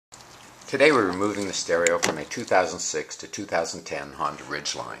Today we're removing the stereo from a 2006 to 2010 Honda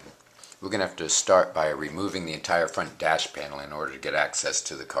Ridgeline. We're going to have to start by removing the entire front dash panel in order to get access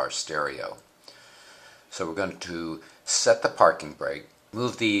to the car stereo. So we're going to set the parking brake,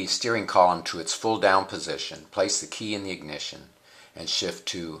 move the steering column to its full down position, place the key in the ignition, and shift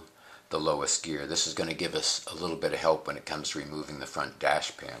to the lowest gear. This is going to give us a little bit of help when it comes to removing the front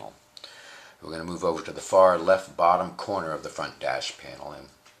dash panel. We're going to move over to the far left bottom corner of the front dash panel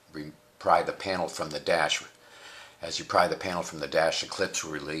and pry the panel from the dash. As you pry the panel from the dash, the clips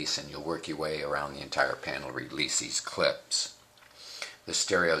will release and you'll work your way around the entire panel to release these clips. The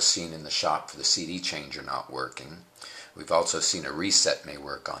stereo seen in the shop for the CD changer not working. We've also seen a reset may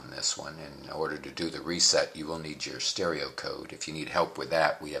work on this one. In order to do the reset, you will need your stereo code. If you need help with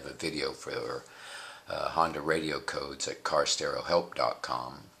that, we have a video for Honda radio codes at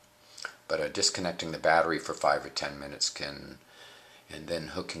carstereohelp.com. But disconnecting the battery for 5 or 10 minutes and then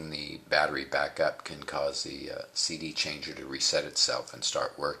hooking the battery back up can cause the CD changer to reset itself and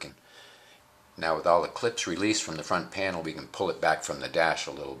start working. Now with all the clips released from the front panel, we can pull it back from the dash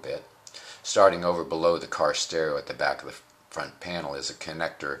a little bit. Starting over below the car stereo at the back of the front panel is a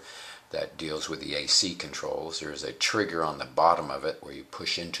connector that deals with the AC controls. There's a trigger on the bottom of it where you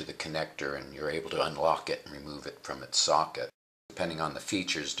push into the connector and you're able to unlock it and remove it from its socket. Depending on the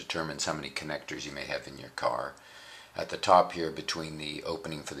features determines how many connectors you may have in your car. At the top here, between the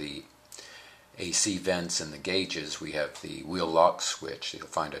opening for the AC vents and the gauges, we have the wheel lock switch. You'll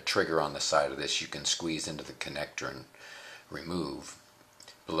find a trigger on the side of this you can squeeze into the connector and remove.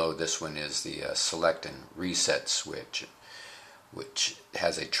 Below this one is the select and reset switch, which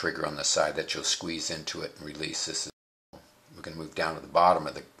has a trigger on the side that you'll squeeze into it and release this. We can move down to the bottom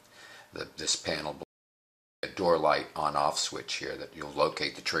of this panel. A door light on-off switch here that you'll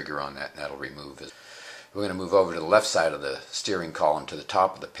locate the trigger on that and that'll remove it. We're going to move over to the left side of the steering column to the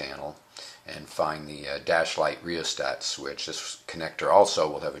top of the panel and find the dash light rheostat switch. This connector also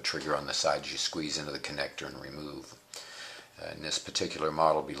will have a trigger on the side you squeeze into the connector and remove. In this particular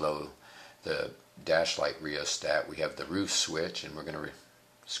model below the dash light rheostat, we have the roof switch, and we're going to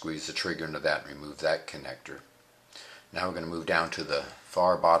squeeze the trigger into that and remove that connector. Now we're going to move down to the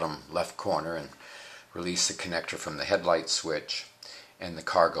far bottom left corner and release the connector from the headlight switch and the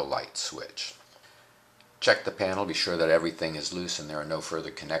cargo light switch. Check the panel, be sure that everything is loose and there are no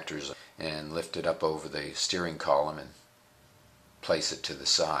further connectors, and lift it up over the steering column and place it to the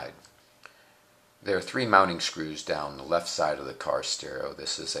side. There are 3 mounting screws down the left side of the car stereo.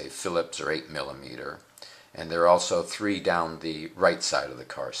 This is a Phillips or 8mm, and there are also 3 down the right side of the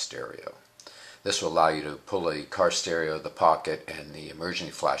car stereo. This will allow you to pull the car stereo, the pocket, and the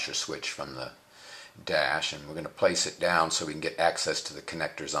emergency flasher switch from the dash, and we're going to place it down so we can get access to the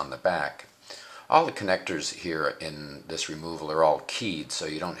connectors on the back. All the connectors here in this removal are all keyed, so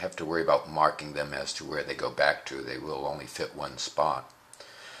you don't have to worry about marking them as to where they go back to. They will only fit one spot.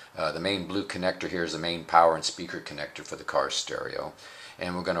 The main blue connector here is the main power and speaker connector for the car stereo,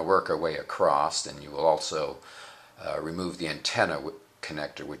 and we're going to work our way across, and you will also remove the antenna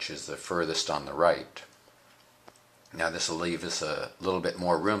connector, which is the furthest on the right. Now this will leave us a little bit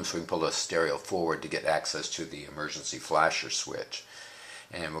more room so we can pull the stereo forward to get access to the emergency flasher switch.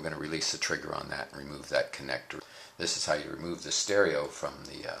 And we're going to release the trigger on that and remove that connector. This is how you remove the stereo from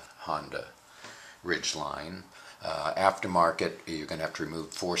the Honda Ridgeline. Aftermarket, you're going to have to remove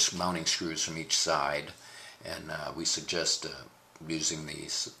 4 mounting screws from each side, and we suggest using the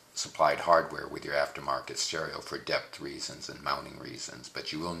supplied hardware with your aftermarket stereo for depth reasons and mounting reasons.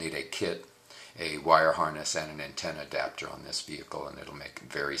 But you will need a kit, a wire harness, and an antenna adapter on this vehicle, and it'll make it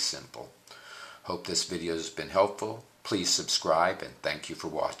very simple. Hope this video has been helpful. Please subscribe, and thank you for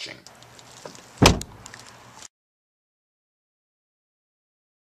watching.